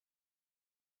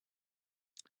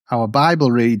Our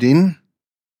Bible reading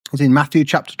is in Matthew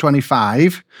chapter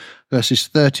 25, verses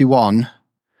 31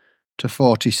 to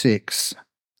 46.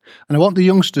 And I want the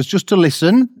youngsters just to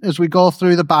listen as we go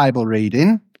through the Bible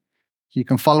reading. You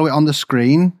can follow it on the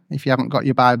screen if you haven't got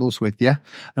your Bibles with you.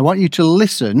 I want you to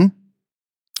listen.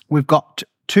 We've got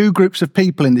two groups of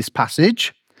people in this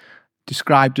passage,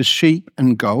 described as sheep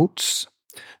and goats.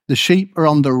 The sheep are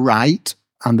on the right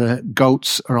and the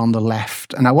goats are on the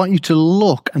left. And I want you to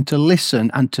look and to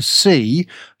listen and to see,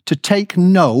 to take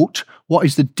note, what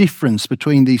is the difference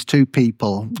between these two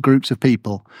groups of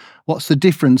people. What's the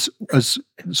difference?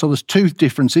 So there's two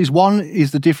differences. One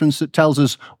is the difference that tells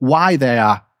us why they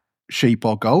are sheep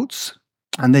or goats,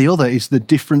 and the other is the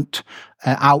different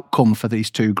outcome for these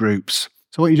two groups.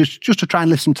 So I want you just to try and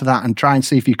listen to that and try and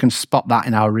see if you can spot that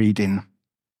in our reading.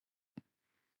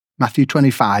 Matthew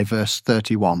 25, verse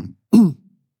 31.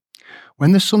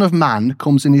 When the Son of Man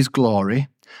comes in his glory,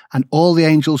 and all the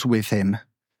angels with him,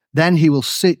 then he will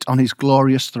sit on his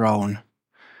glorious throne.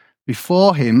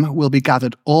 Before him will be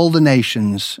gathered all the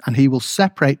nations, and he will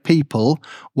separate people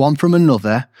one from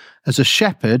another, as a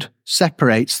shepherd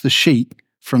separates the sheep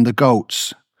from the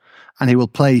goats. And he will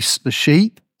place the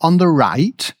sheep on the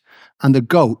right and the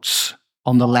goats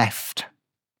on the left.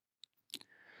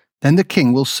 Then the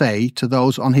king will say to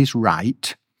those on his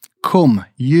right, "Come,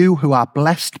 you who are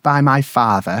blessed by my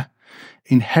Father,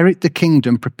 inherit the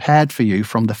kingdom prepared for you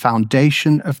from the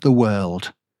foundation of the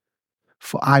world.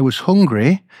 For I was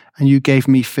hungry, and you gave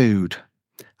me food.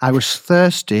 I was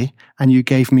thirsty, and you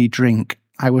gave me drink.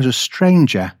 I was a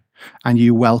stranger, and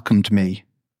you welcomed me.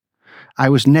 I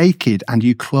was naked, and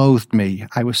you clothed me.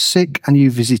 I was sick, and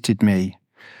you visited me.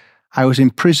 I was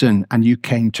in prison, and you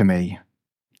came to me."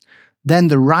 Then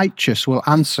the righteous will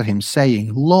answer him,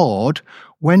 saying, "Lord,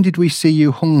 when did we see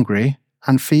you hungry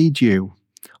and feed you,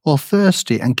 or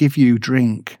thirsty and give you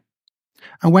drink?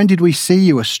 And when did we see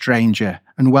you a stranger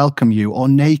and welcome you, or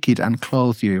naked and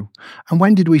clothe you? And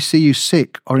when did we see you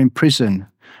sick or in prison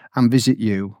and visit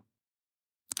you?"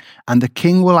 And the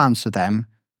king will answer them,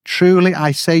 "Truly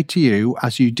I say to you,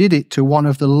 as you did it to one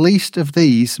of the least of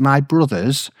these, my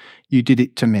brothers, you did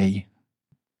it to me."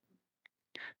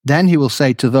 Then he will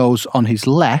say to those on his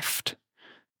left,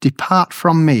 "Depart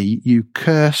from me, you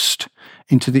cursed,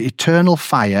 into the eternal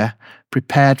fire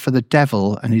prepared for the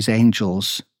devil and his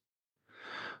angels.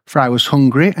 For I was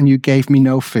hungry, and you gave me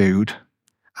no food.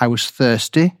 I was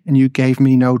thirsty, and you gave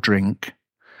me no drink.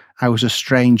 I was a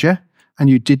stranger, and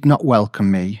you did not welcome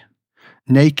me.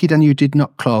 Naked, and you did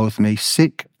not clothe me.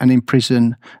 Sick and in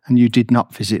prison, and you did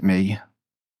not visit me."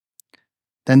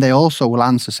 Then they also will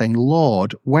answer, saying,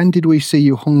 "Lord, when did we see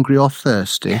you hungry or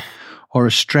thirsty, or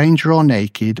a stranger or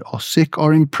naked, or sick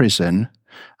or in prison,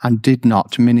 and did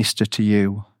not minister to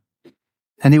you?"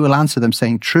 And he will answer them,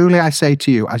 saying, "Truly I say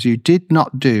to you, as you did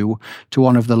not do to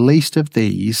one of the least of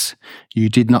these, you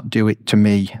did not do it to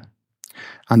me."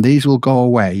 And these will go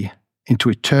away into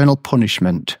eternal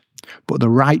punishment, but the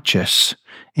righteous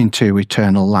into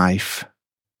eternal life.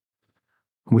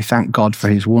 We thank God for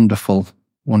his wonderful,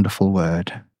 wonderful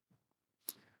word.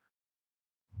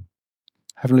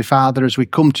 Heavenly Father, as we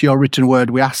come to your written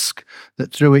word, we ask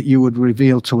that through it you would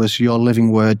reveal to us your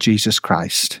living word, Jesus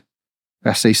Christ. We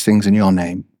ask these things in your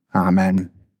name. Amen.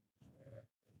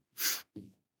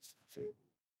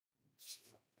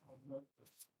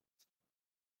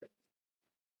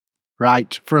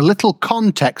 Right, for a little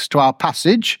context to our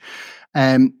passage,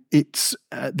 it's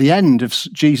at the end of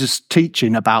Jesus'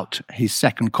 teaching about his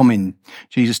second coming.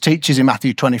 Jesus teaches in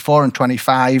Matthew 24 and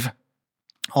 25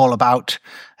 all about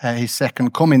his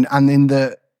second coming. And in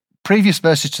the previous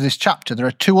verses to this chapter, there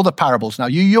are two other parables. Now,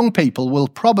 you young people will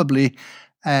probably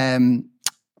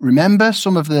remember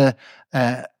some of the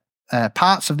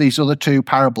parts of these other two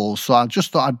parables. So I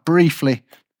just thought I'd briefly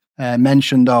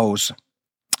mention those.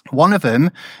 One of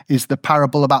them is the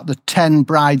parable about the 10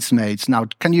 bridesmaids. Now,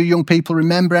 can you young people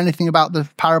remember anything about the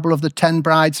parable of the 10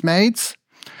 bridesmaids?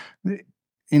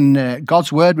 In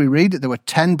God's word, we read that there were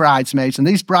 10 bridesmaids, and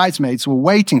these bridesmaids were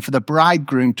waiting for the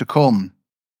bridegroom to come.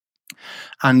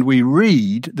 And we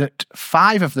read that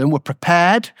 5 of them were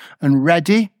prepared and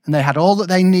ready, and they had all that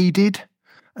they needed.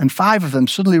 And 5 of them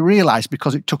suddenly realized,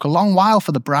 because it took a long while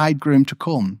for the bridegroom to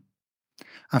come,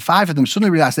 and 5 of them suddenly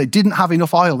realized they didn't have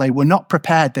enough oil. They were not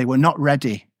prepared. They were not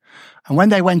ready. And when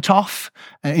they went off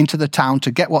into the town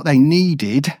to get what they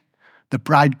needed, the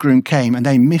bridegroom came, and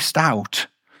they missed out.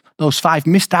 Those 5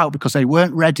 missed out because they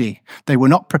weren't ready. They were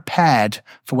not prepared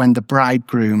for when the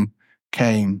bridegroom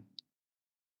came.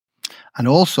 And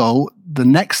also, the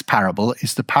next parable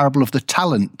is the parable of the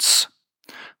talents.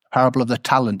 The parable of the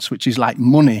talents, which is like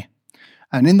money.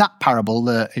 And in that parable,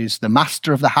 there is the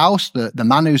master of the house, the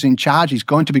man who's in charge. He's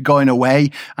going to be going away,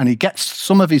 and he gets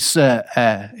some of his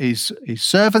servants,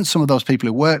 some of those people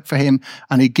who work for him,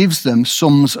 and he gives them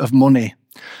sums of money.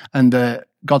 And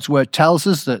God's word tells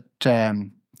us that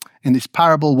in this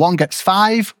parable, one gets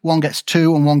 5, one gets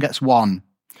 2, and one gets 1.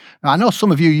 Now, I know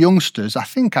some of you youngsters, I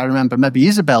think I remember maybe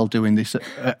Isabel doing this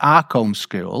at Arcombe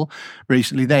School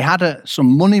recently. They had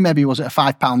some money, maybe it was a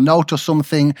 £5 note or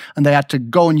something, and they had to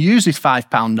go and use this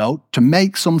 £5 note to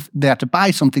make they had to buy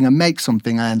something and make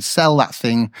something and sell that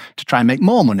thing to try and make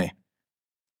more money.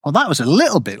 Well, that was a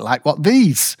little bit like what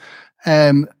these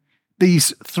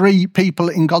 3 people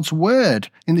in God's word,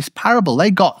 in this parable,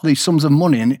 they got these sums of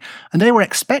money and they were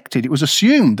expected, it was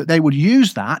assumed that they would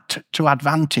use that to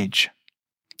advantage.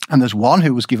 And there's one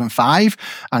who was given 5,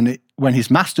 and when his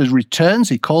master returns,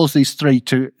 he calls these 3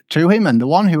 to him, and the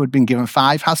one who had been given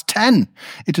 5 has 10.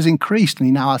 It has increased, and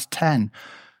he now has 10.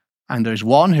 And there's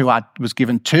one who was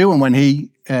given 2, and when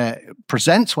he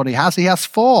presents what he has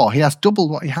 4. He has double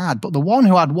what he had. But the one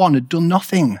who had 1 had done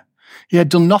nothing. He had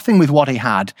done nothing with what he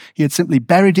had. He had simply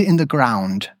buried it in the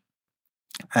ground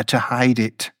to hide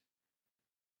it.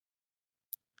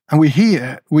 And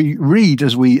we read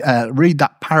as we read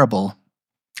that parable,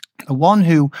 the one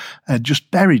who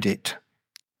just buried it,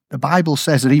 the Bible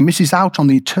says that he misses out on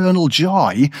the eternal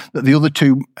joy that the other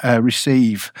 2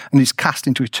 receive, and is cast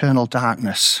into eternal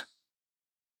darkness.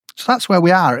 So that's where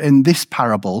we are in this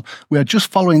parable. We are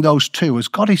just following those 2 as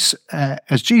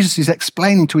Jesus is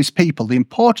explaining to his people the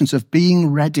importance of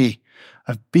being ready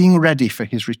for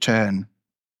his return.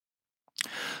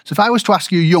 So if I was to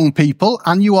ask you young people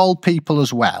and you old people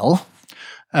as well,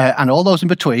 and all those in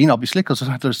between, obviously, because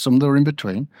there's some that are in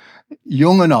between,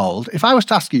 young and old. If I was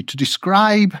to ask you to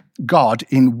describe God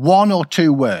in 1 or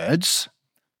 2 words,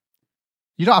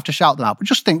 you don't have to shout them out, but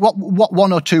just think what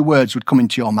 1 or 2 words would come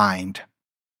into your mind.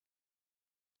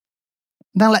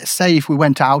 Now, let's say if we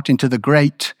went out into the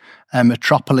great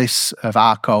metropolis of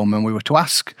Arcombe and we were to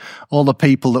ask all the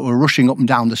people that were rushing up and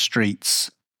down the streets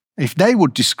if they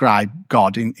would describe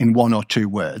God in 1 or 2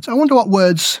 words. I wonder what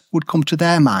words would come to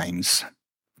their minds.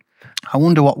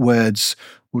 And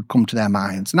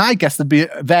I guess there'd be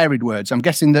varied words. I'm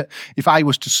guessing that if I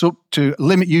was to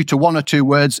limit you to 1 or 2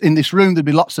 words in this room, there'd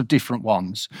be lots of different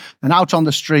ones. And out on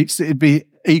the streets, it'd be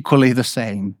equally the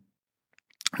same.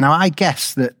 Now, I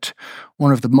guess that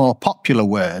one of the more popular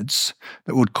words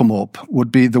that would come up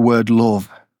would be the word love.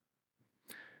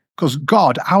 Because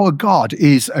God, our God,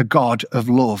 is a God of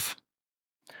love.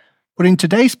 But in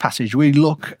today's passage, we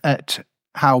look at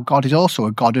how God is also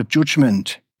a God of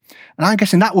judgment. And I'm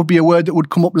guessing that would be a word that would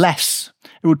come up less.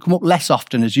 It would come up less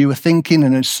often as you were thinking,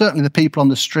 and certainly the people on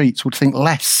the streets would think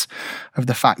less of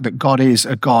the fact that God is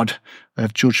a God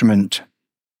of judgment.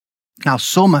 Now,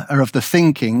 some are of the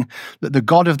thinking that the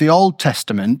God of the Old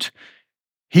Testament,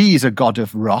 he is a God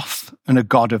of wrath and a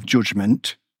God of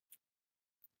judgment.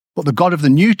 But the God of the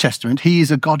New Testament, he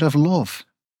is a God of love.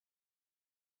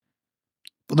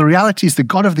 But the reality is the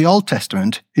God of the Old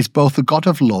Testament is both a God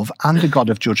of love and a God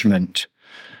of judgment.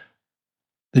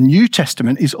 The New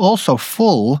Testament is also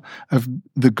full of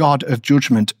the God of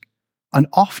judgment, and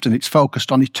often it's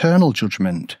focused on eternal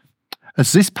judgment.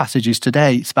 As this passage is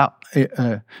today, it's about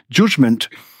judgment,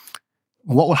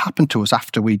 what will happen to us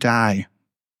after we die.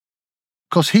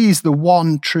 Because he is the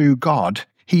one true God.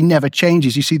 He never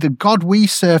changes. You see, the God we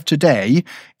serve today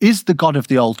is the God of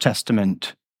the Old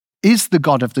Testament, is the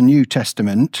God of the New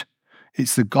Testament.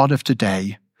 It's the God of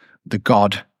today, the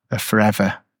God of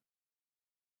forever.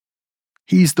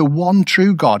 He's the one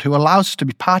true God who allows us to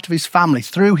be part of his family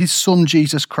through his Son,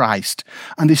 Jesus Christ.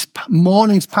 And this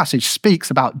morning's passage speaks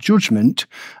about judgment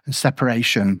and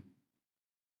separation.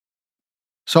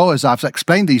 So as I've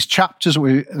explained, these chapters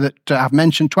that I've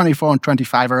mentioned, 24 and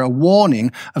 25, are a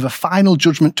warning of a final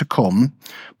judgment to come.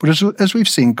 But as we've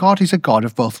seen, God is a God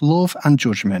of both love and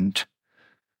judgment.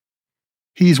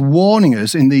 He's warning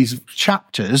us in these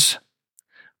chapters,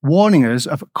 warning us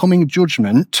of coming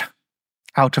judgment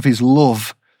out of his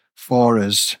love for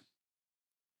us.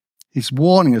 He's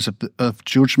warning us of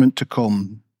judgment to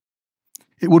come.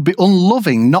 It would be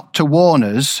unloving not to warn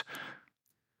us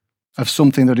of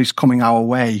something that is coming our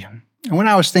way. And when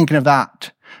I was thinking of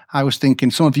that, I was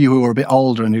thinking some of you who are a bit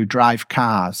older and who drive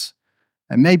cars,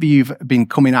 and maybe you've been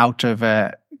coming out of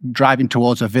driving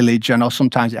towards a village. I know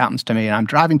sometimes it happens to me, and I'm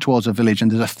driving towards a village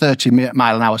and there's a 30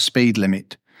 mile an hour speed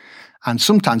limit. And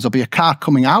sometimes there'll be a car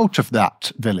coming out of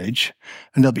that village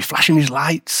and they'll be flashing his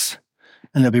lights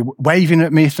and they'll be waving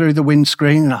at me through the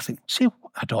windscreen. And I think, see,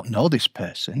 I don't know this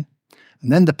person.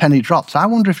 And then the penny drops. I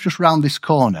wonder if just round this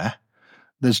corner,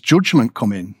 there's judgment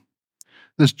coming.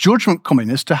 There's judgment coming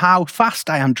as to how fast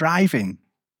I am driving.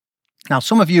 Now,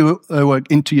 some of you who are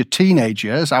into your teenage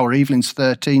years, our Evelyn's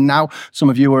 13 now,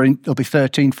 some of you will be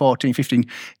 13, 14, 15.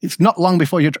 It's not long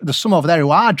before there's some over there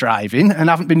who are driving and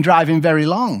haven't been driving very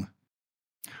long.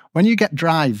 When you get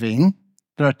driving,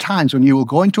 there are times when you will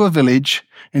go into a village,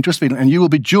 into a speed, and you will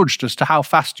be judged as to how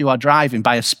fast you are driving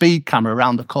by a speed camera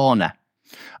around the corner.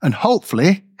 And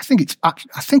hopefully, I think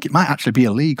it might actually be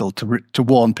illegal to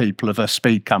warn people of a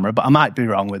speed camera, but I might be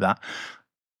wrong with that.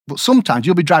 But sometimes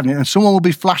you'll be driving and someone will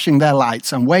be flashing their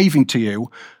lights and waving to you,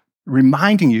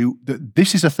 reminding you that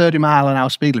this is a 30 mile an hour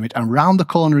speed limit and round the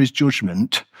corner is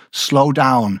judgment. Slow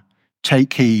down,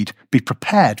 take heed, be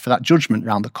prepared for that judgment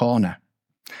round the corner.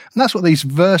 And that's what these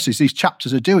verses, these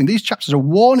chapters are doing. These chapters are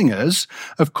warning us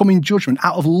of coming judgment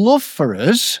out of love for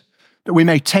us, that we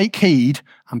may take heed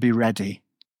and be ready.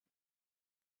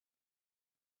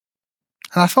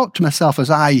 And I thought to myself as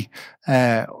I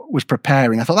was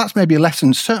preparing, I thought that's maybe a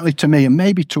lesson, certainly to me and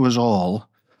maybe to us all.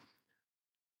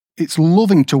 It's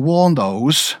loving to warn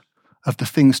those of the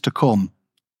things to come.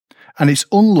 And it's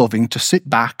unloving to sit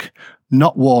back,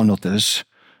 not warn others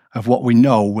of what we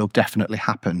know will definitely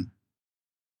happen.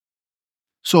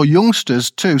 So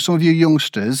youngsters too, some of you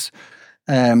youngsters,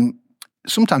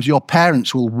 sometimes your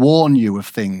parents will warn you of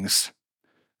things.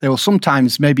 They will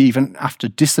sometimes maybe even have to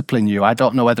discipline you. I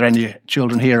don't know whether any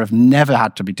children here have never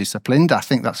had to be disciplined. I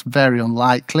think that's very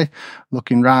unlikely,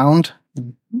 looking round.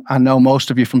 I know most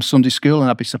of you from Sunday school,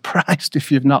 and I'd be surprised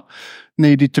if you've not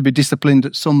needed to be disciplined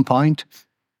at some point.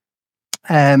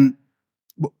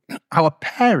 But our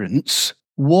parents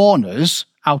warn us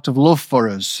out of love for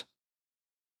us.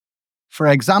 For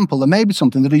example, there may be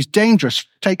something that is dangerous.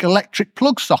 Take electric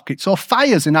plug sockets or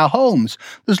fires in our homes.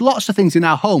 There's lots of things in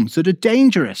our homes that are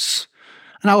dangerous.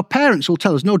 And our parents will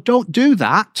tell us, no, don't do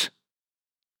that.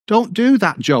 Don't do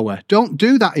that, Joa. Don't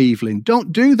do that, Evelyn.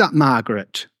 Don't do that,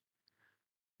 Margaret.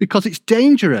 Because it's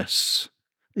dangerous.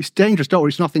 It's dangerous. Don't worry,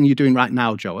 it's nothing you're doing right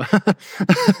now, Joa.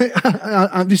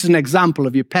 This is an example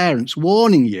of your parents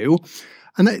warning you.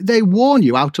 And they warn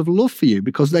you out of love for you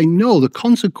because they know the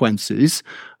consequences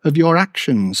of your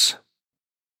actions.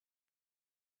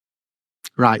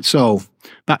 Right, so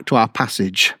back to our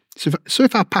passage. So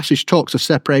if our passage talks of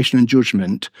separation and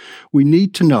judgment, we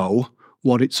need to know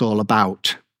what it's all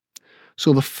about.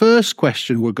 So the first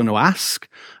question we're going to ask,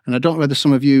 and I don't know whether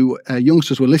some of you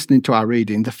youngsters were listening to our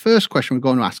reading, the first question we're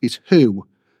going to ask is who?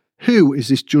 Who is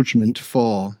this judgment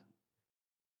for?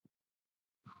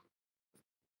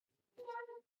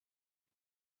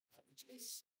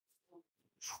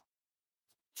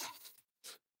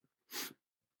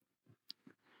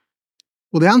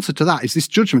 Well, the answer to that is this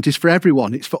judgment is for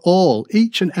everyone. It's for all,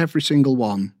 each and every single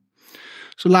one.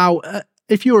 So now,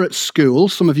 if you're at school,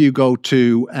 some of you go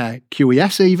to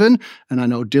QES even, and I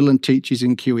know Dylan teaches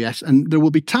in QES, and there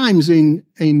will be times in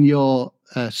your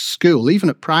school, even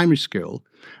at primary school,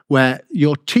 where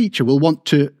your teacher will want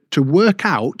to work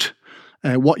out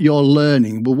what you're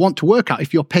learning, will want to work out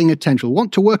if you're paying attention, will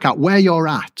want to work out where you're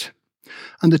at.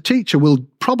 And the teacher will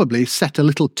probably set a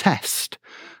little test.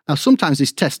 Now, sometimes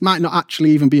this test might not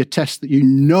actually even be a test that you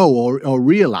know or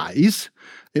realise.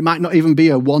 It might not even be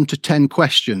a 1 to 10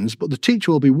 questions, but the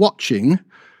teacher will be watching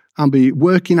and be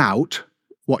working out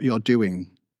what you're doing.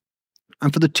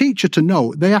 And for the teacher to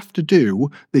know, they have to do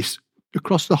this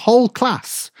across the whole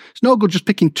class. It's no good just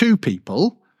picking 2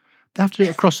 people. They have to do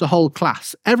it across the whole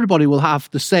class. Everybody will have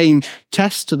the same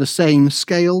test to the same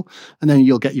scale, and then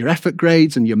you'll get your effort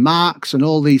grades and your marks and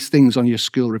all these things on your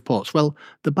school reports. Well,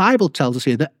 the Bible tells us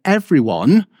here that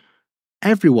everyone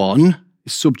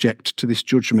is subject to this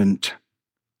judgment.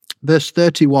 Verse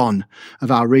 31 of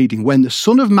our reading, when the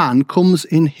Son of Man comes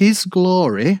in his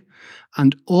glory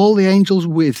and all the angels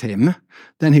with him,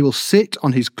 then he will sit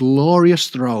on his glorious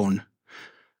throne.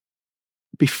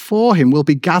 Before him will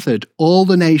be gathered all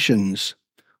the nations.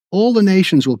 All the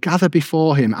nations will gather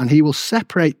before him, and he will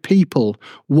separate people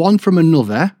one from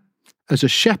another, as a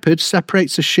shepherd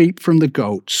separates the sheep from the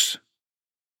goats.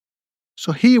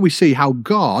 So here we see how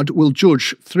God will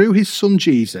judge through his Son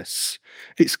Jesus.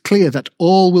 It's clear that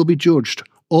all will be judged,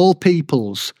 all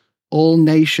peoples, all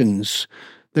nations.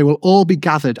 They will all be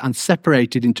gathered and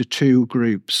separated into 2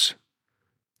 groups.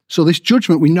 So this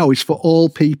judgment we know is for all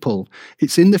people.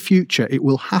 It's in the future. It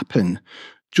will happen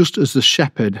just as the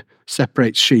shepherd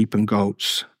separates sheep and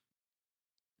goats.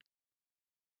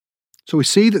 So we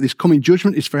see that this coming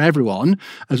judgment is for everyone,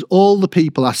 as all the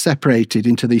people are separated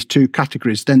into these 2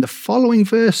 categories. Then the following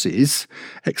verses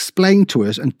explain to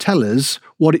us and tell us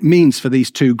what it means for these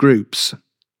 2 groups.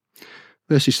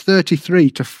 Verses 33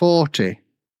 to 40.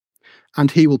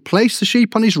 And he will place the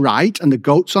sheep on his right and the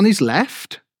goats on his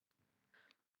left.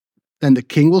 Then the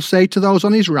king will say to those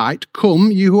on his right,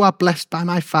 "Come, you who are blessed by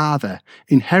my Father,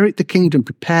 inherit the kingdom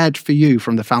prepared for you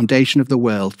from the foundation of the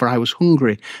world. For I was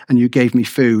hungry, and you gave me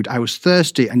food. I was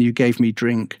thirsty, and you gave me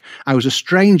drink. I was a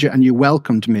stranger, and you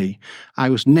welcomed me. I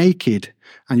was naked,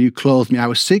 and you clothed me. I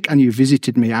was sick, and you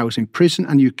visited me. I was in prison,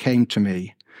 and you came to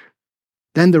me."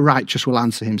 Then the righteous will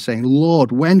answer him, saying,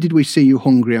 "Lord, when did we see you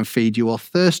hungry and feed you, or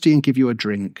thirsty and give you a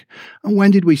drink? And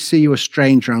when did we see you a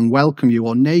stranger and welcome you,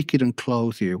 or naked and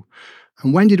clothe you?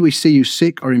 And when did we see you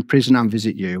sick or in prison and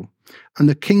visit you?" And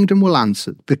the king will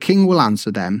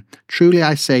answer them, "Truly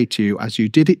I say to you, as you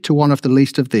did it to one of the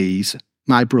least of these,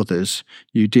 my brothers,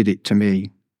 you did it to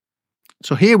me."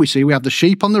 So here we have the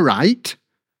sheep on the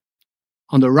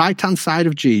right-hand side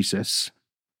of Jesus.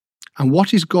 And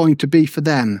what is going to be for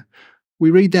them? We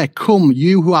read there, "Come,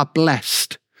 you who are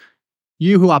blessed.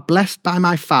 You who are blessed by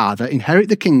my Father, inherit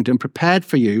the kingdom prepared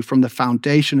for you from the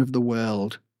foundation of the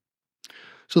world."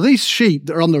 So these sheep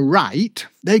that are on the right,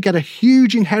 they get a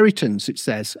huge inheritance, it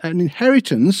says. An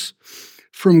inheritance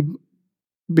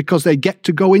because they get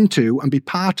to go into and be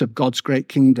part of God's great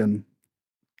kingdom.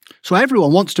 So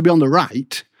everyone wants to be on the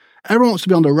right. Everyone wants to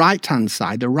be on the right-hand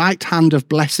side, the right hand of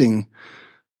blessing,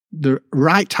 the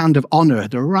right hand of honor,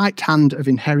 the right hand of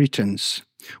inheritance.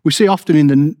 We see often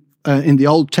in the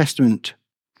Old Testament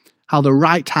how the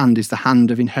right hand is the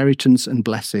hand of inheritance and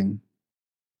blessing.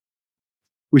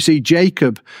 We see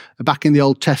Jacob back in the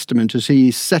Old Testament as he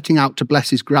is setting out to bless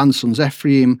his grandsons,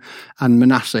 Ephraim and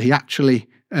Manasseh. He actually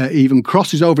even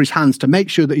crosses over his hands to make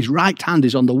sure that his right hand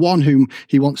is on the one whom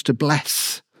he wants to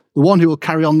bless, the one who will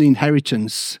carry on the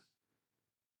inheritance.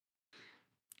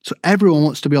 So everyone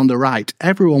wants to be on the right.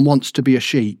 Everyone wants to be a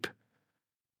sheep.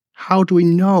 How do we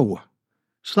know?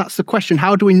 So that's the question.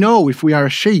 How do we know if we are a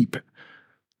sheep?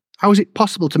 How is it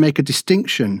possible to make a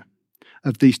distinction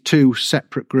of these two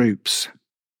separate groups?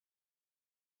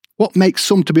 What makes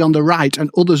some to be on the right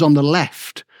and others on the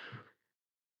left?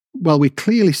 Well, we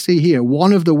clearly see here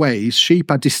one of the ways sheep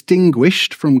are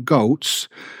distinguished from goats.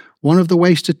 One of the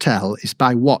ways to tell is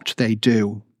by what they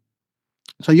do.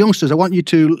 So youngsters, I want you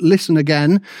to listen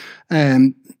again.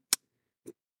 In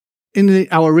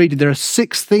our reading, there are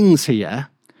 6 things here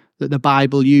that the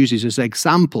Bible uses as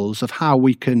examples of how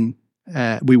we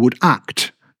would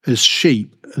act as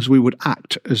sheep, as we would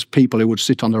act as people who would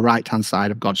sit on the right-hand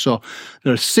side of God. So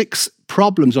there are 6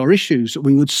 problems or issues that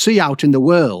we would see out in the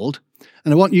world.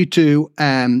 And I want you to,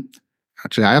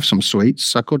 actually, I have some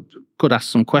sweets. I could ask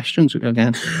some questions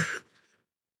again.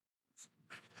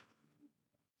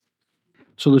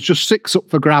 So there's just 6 up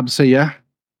for grabs here.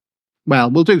 Well,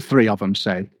 we'll do 3 of them,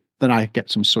 say. Then I get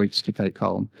some sweets to take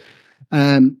home.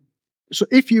 So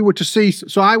if you were to see,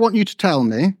 so I want you to tell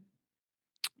me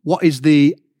what is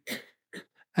the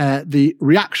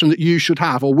reaction that you should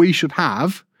have or we should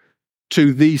have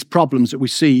to these problems that we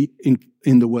see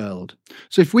in the world.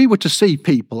 So if we were to see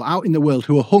people out in the world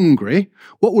who are hungry,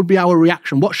 what would be our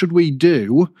reaction? What should we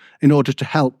do in order to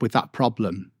help with that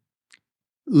problem?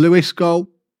 Lewis, go.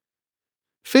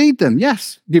 Feed them,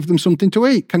 yes. Give them something to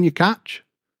eat. Can you catch?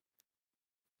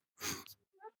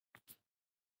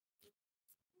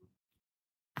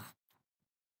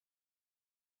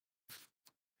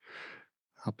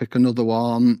 I'll pick another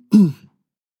one.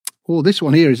 Oh, this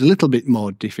one here is a little bit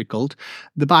more difficult.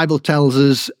 The Bible tells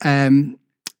us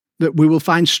that we will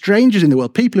find strangers in the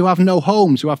world, people who have no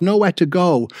homes, who have nowhere to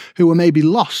go, who are maybe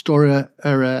lost or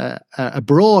are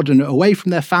abroad and away from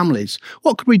their families.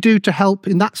 What could we do to help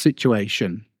in that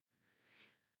situation?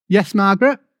 Yes,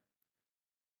 Margaret?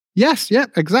 Yes, yeah,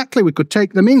 exactly. We could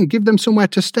take them in, give them somewhere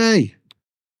to stay.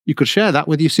 You could share that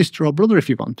with your sister or brother if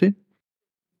you wanted.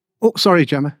 Oh, sorry,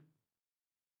 Gemma.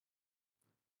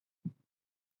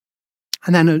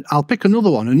 And then I'll pick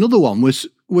another one. Another one was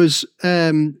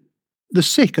the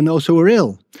sick and those who are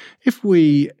ill. If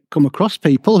we come across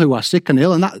people who are sick and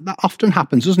ill, and that often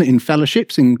happens, doesn't it, in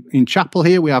fellowships, in chapel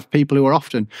here, we have people who are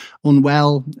often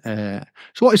unwell. So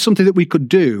what is something that we could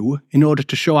do in order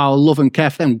to show our love and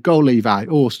care for them? Go, Levi.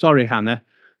 Oh, sorry, Hannah.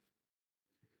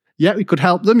 Yeah, we could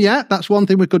help them. Yeah, that's one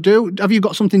thing we could do. Have you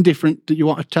got something different that you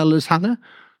want to tell us, Hannah?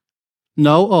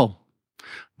 No? Oh.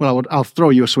 Well, I'll throw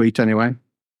you a sweet anyway.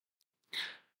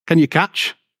 Can you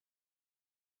catch?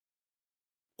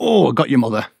 Oh, I got your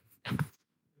mother.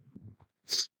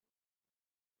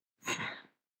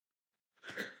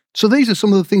 So these are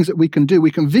some of the things that we can do.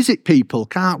 We can visit people,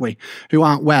 can't we, who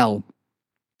aren't well.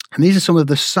 And these are some of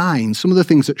the signs, some of the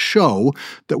things that show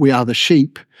that we are the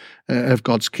sheep of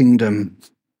God's kingdom.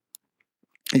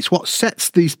 It's what sets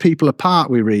these people apart,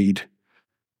 we read,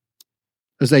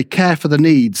 as they care for the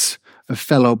needs of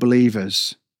fellow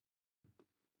believers.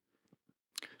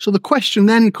 So the question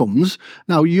then comes,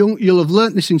 now you'll have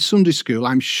learnt this in Sunday school,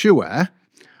 I'm sure.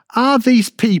 Are these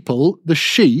people, the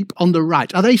sheep on the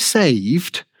right, are they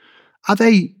saved? Are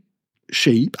they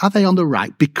sheep? Are they on the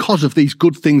right because of these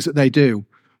good things that they do?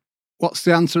 What's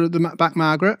the answer at the back,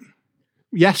 Margaret?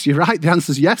 Yes, you're right. The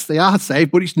answer is yes, they are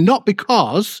saved, but it's not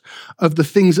because of the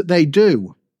things that they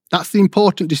do. That's the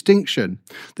important distinction.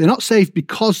 They're not saved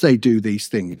because they do these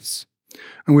things.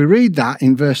 And we read that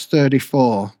in verse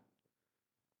 34.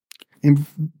 In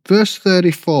verse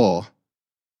 34,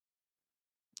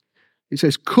 it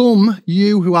says, "Come,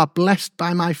 you who are blessed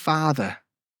by my Father.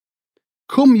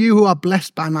 Come, you who are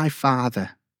blessed by my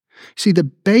Father." See, the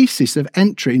basis of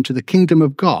entry into the kingdom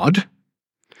of God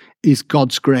is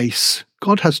God's grace.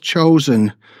 God has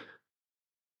chosen.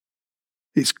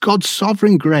 It's God's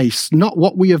sovereign grace, not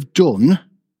what we have done.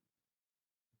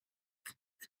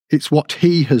 It's what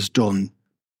he has done.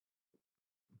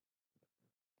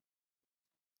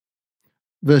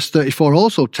 Verse 34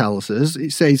 also tells us,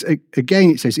 it says,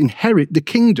 inherit the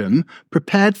kingdom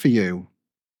prepared for you.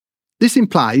 This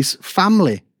implies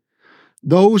family.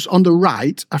 Those on the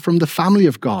right are from the family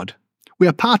of God. We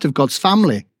are part of God's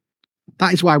family.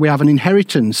 That is why we have an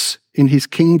inheritance in his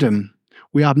kingdom.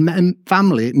 We are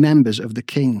family members of the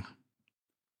King.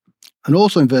 And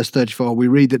also in verse 34, we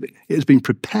read that it has been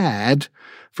prepared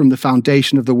from the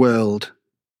foundation of the world.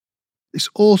 This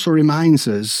also reminds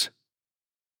us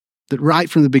that right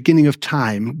from the beginning of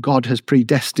time, God has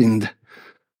predestined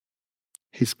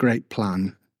his great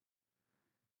plan.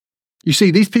 You see,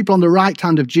 these people on the right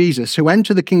hand of Jesus who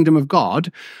enter the kingdom of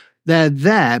God, they're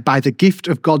there by the gift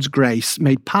of God's grace,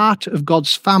 made part of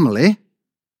God's family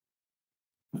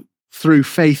through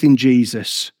faith in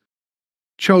Jesus,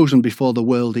 chosen before the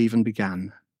world even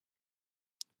began.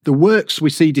 The works we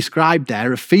see described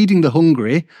there of feeding the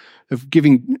hungry, of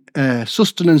giving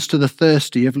sustenance to the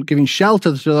thirsty, of giving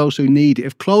shelter to those who need it,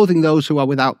 of clothing those who are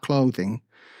without clothing,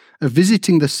 of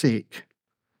visiting the sick.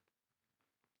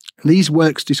 These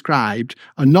works described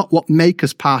are not what make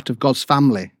us part of God's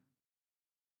family.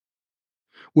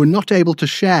 We're not able to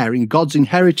share in God's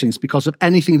inheritance because of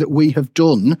anything that we have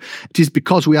done. It is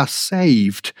because we are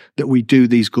saved that we do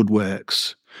these good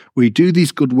works. We do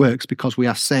these good works because we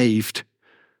are saved.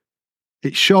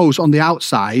 It shows on the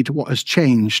outside what has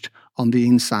changed on the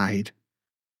inside.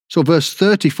 So verse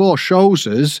 34 shows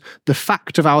us the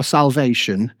fact of our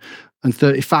salvation, and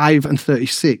 35 and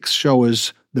 36 show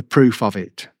us the proof of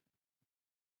it.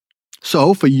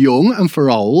 So for young and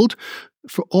for old,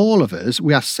 for all of us,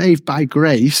 we are saved by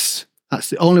grace.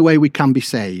 That's the only way we can be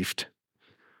saved.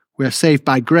 We are saved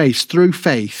by grace through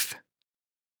faith.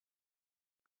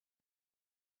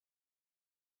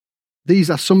 These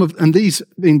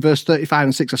in verse 35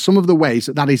 and 6 are some of the ways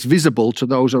that is visible to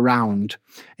those around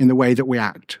in the way that we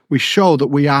act. We show that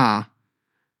we are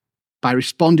by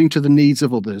responding to the needs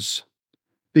of others.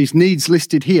 These needs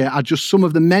listed here are just some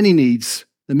of the many needs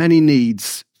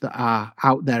that are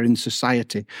out there in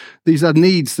society. These are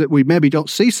needs that we maybe don't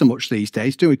see so much these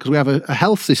days, do we? Because we have a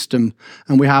health system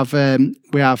and we have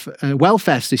a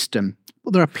welfare system.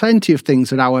 But there are plenty of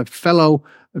things that our fellow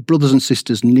brothers and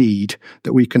sisters need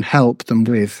that we can help them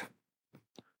with.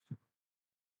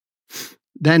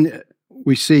 Then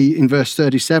we see in verse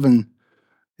 37,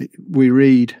 we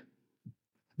read,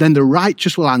 "Then the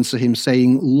righteous will answer him,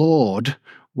 saying, Lord,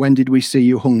 when did we see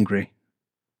you hungry?"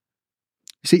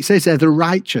 See, it says there, the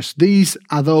righteous. These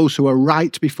are those who are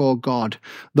right before God.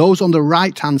 Those on the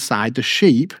right-hand side, the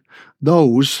sheep,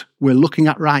 those we're looking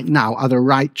at right now are the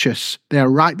righteous. They are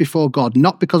right before God,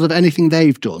 not because of anything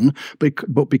they've done,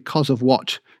 but because of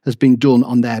what has been done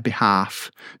on their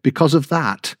behalf. Because of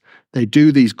that, they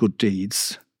do these good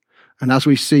deeds. And as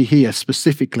we see here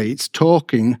specifically, it's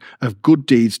talking of good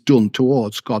deeds done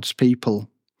towards God's people.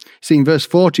 See, in verse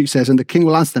 40 it says, "And the king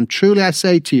will answer them, truly I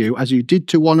say to you, as you did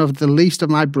to one of the least of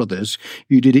my brothers,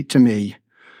 you did it to me."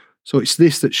 So it's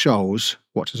this that shows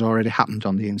what has already happened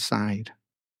on the inside.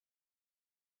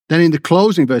 Then in the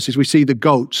closing verses, we see the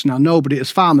goats. Now,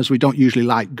 as farmers, we don't usually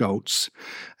like goats.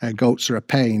 Goats are a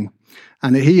pain.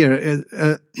 And here,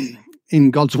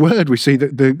 in God's word, we see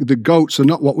that the goats are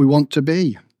not what we want to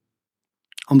be.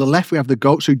 On the left, we have the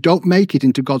goats who don't make it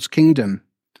into God's kingdom.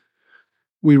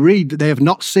 We read that they have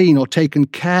not seen or taken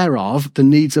care of the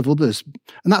needs of others.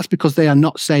 And that's because they are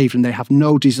not saved and they have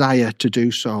no desire to do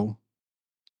so.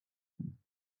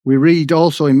 We read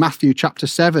also in Matthew chapter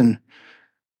 7,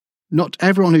 "Not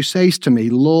everyone who says to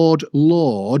me, Lord,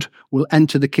 Lord, will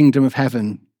enter the kingdom of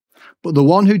heaven, but the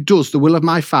one who does the will of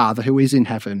my Father who is in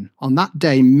heaven. On that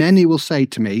day many will say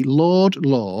to me, Lord,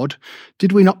 Lord,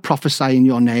 did we not prophesy in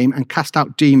your name and cast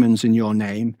out demons in your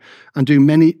name and do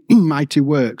many mighty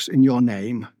works in your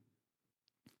name?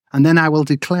 And then I will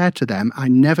declare to them, I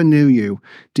never knew you.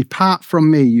 Depart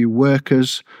from me, you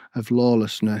workers of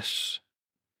lawlessness.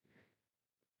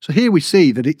 So here we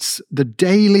see that it's the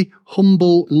daily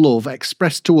humble love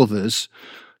expressed to others,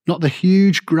 not the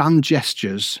huge grand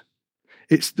gestures.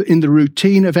 It's in the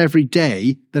routine of every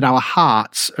day that our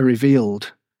hearts are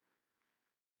revealed.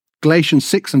 Galatians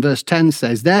 6 and verse 10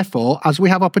 says, therefore, as we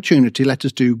have opportunity, let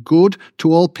us do good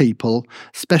to all people,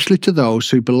 especially to those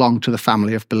who belong to the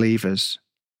family of believers.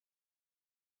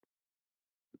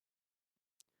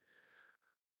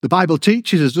 The Bible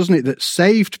teaches us, doesn't it, that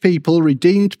saved people,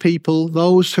 redeemed people,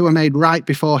 those who are made right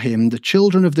before him, the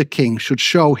children of the King, should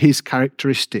show his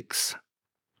characteristics.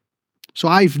 So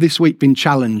I've this week been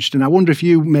challenged, and I wonder if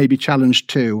you may be challenged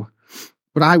too,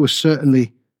 but I was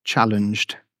certainly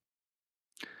challenged.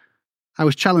 I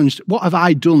was challenged, what have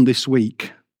I done this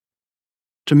week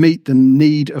to meet the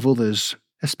need of others,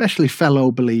 especially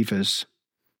fellow believers?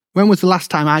 When was the last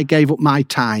time I gave up my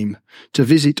time to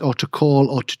visit or to call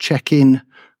or to check in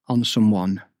on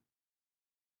someone?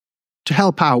 To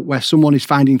help out where someone is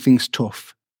finding things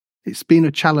tough? It's been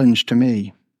a challenge to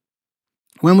me.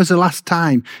 When was the last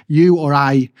time you or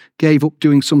I gave up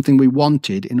doing something we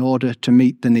wanted in order to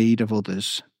meet the need of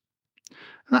others?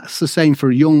 That's the same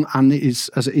for young and as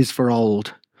it is for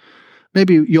old.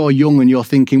 Maybe you're young and you're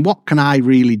thinking, what can I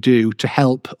really do to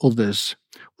help others?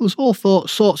 Well, there's all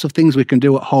sorts of things we can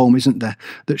do at home, isn't there,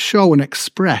 that show and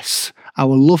express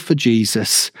our love for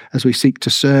Jesus as we seek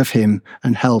to serve him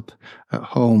and help at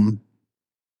home.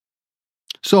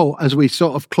 So as we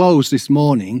sort of close this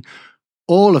morning,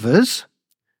 all of us,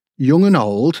 young and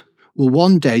old, will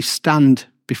one day stand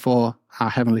before our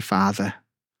Heavenly Father.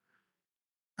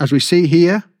 As we see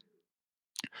here,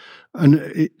 and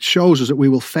it shows us that we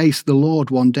will face the Lord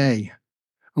one day,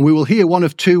 and we will hear one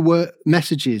of two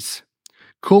messages.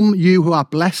 Come, you who are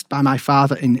blessed by my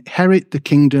Father, inherit the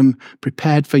kingdom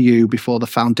prepared for you before the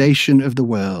foundation of the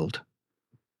world.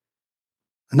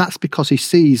 And that's because he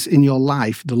sees in your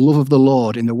life the love of the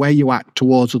Lord in the way you act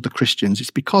towards other Christians. It's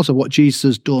because of what Jesus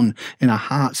has done in our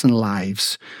hearts and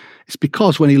lives. It's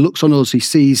because when he looks on us, he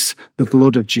sees the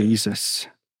blood of Jesus.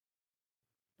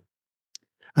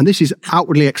 And this is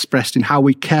outwardly expressed in how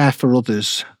we care for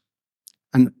others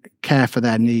and care for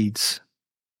their needs.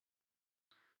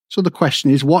 So the question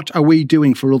is, what are we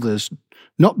doing for others?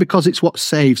 Not because it's what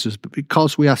saves us, but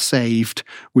because we are saved,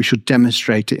 we should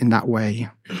demonstrate it in that way.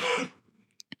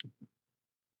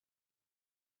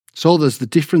 So there's the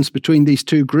difference between these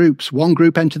two groups. One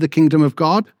group enter the kingdom of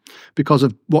God because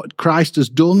of what Christ has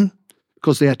done,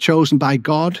 because they are chosen by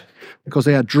God, because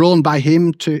they are drawn by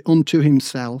him unto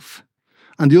himself.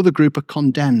 And the other group are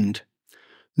condemned,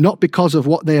 not because of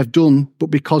what they have done, but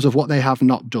because of what they have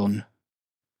not done.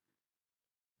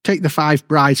 Take the 5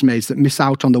 bridesmaids that miss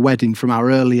out on the wedding from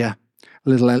our earlier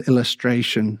little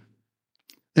illustration.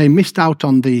 They missed out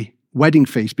on the wedding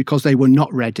feast because they were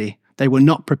not ready. They were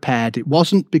not prepared. It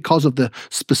wasn't because of the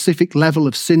specific level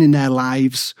of sin in their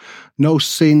lives. No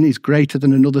sin is greater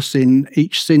than another sin.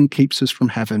 Each sin keeps us from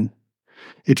heaven.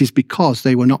 It is because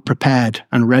they were not prepared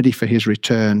and ready for his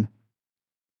return.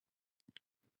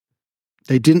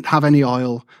 They didn't have any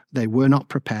oil. They were not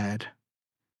prepared.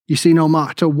 You see, no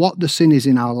matter what the sin is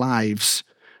in our lives,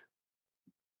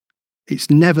 it's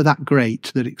never that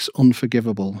great that it's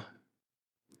unforgivable.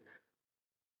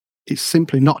 It's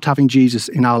simply not having Jesus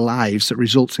in our lives that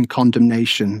results in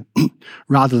condemnation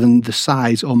rather than the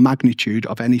size or magnitude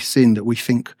of any sin that we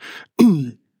think.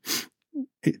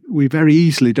 We very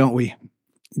easily, don't we,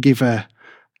 give a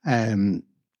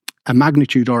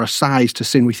magnitude or a size to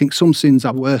sin. We think some sins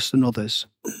are worse than others.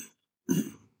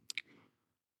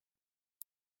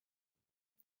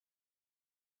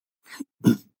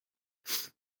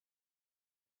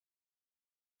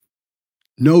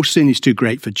 No sin is too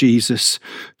great for Jesus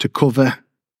to cover.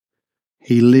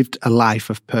 He lived a life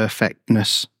of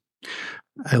perfectness,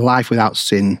 a life without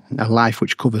sin, a life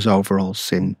which covers over all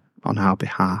sin on our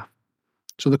behalf.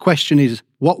 So the question is,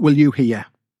 what will you hear?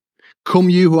 Come,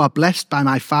 you who are blessed by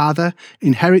my Father,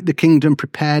 inherit the kingdom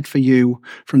prepared for you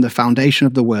from the foundation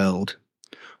of the world,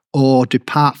 or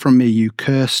depart from me, you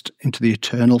cursed, into the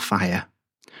eternal fire.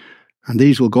 And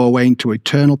these will go away into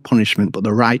eternal punishment, but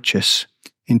the righteous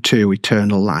into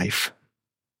eternal life.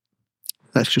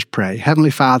 Let's just pray.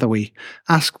 Heavenly Father, we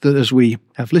ask that as we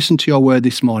have listened to your word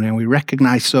this morning, and we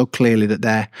recognize so clearly that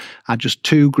there are just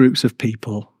two groups of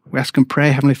people. We ask and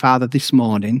pray, Heavenly Father, this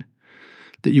morning,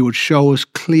 that you would show us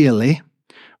clearly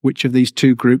which of these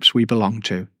two groups we belong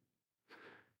to.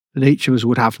 That each of us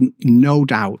would have no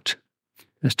doubt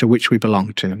as to which we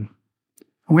belong to. And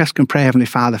we ask and pray, Heavenly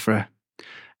Father, for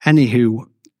any who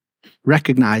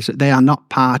recognise that they are not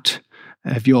part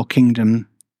of your kingdom.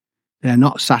 They are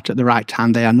not sat at the right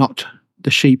hand. They are not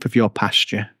the sheep of your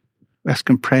pasture. We ask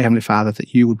and pray, Heavenly Father,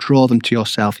 that you would draw them to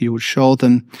yourself. You would show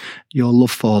them your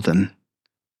love for them.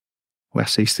 We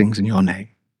ask these things in your name.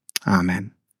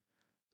 Amen.